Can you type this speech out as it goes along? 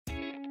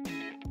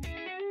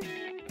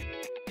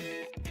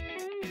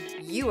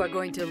You are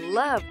going to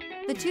love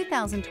the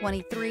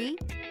 2023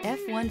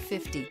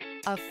 F-150.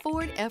 A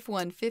Ford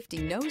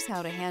F-150 knows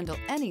how to handle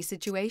any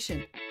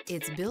situation.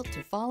 It's built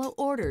to follow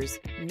orders,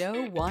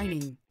 no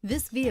whining.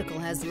 This vehicle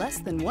has less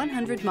than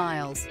 100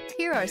 miles.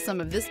 Here are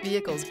some of this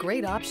vehicle's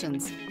great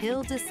options: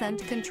 hill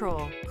descent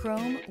control,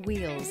 chrome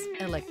wheels,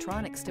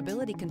 electronic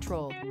stability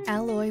control,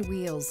 alloy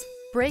wheels,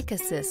 brake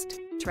assist,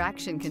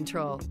 traction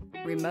control,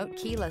 remote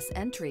keyless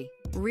entry,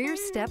 rear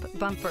step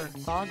bumper,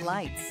 fog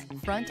lights,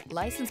 front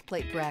license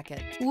plate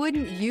bracket.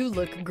 Wouldn't you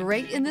look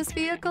great in this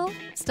vehicle?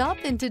 Stop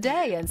in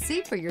today and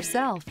see for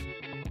yourself.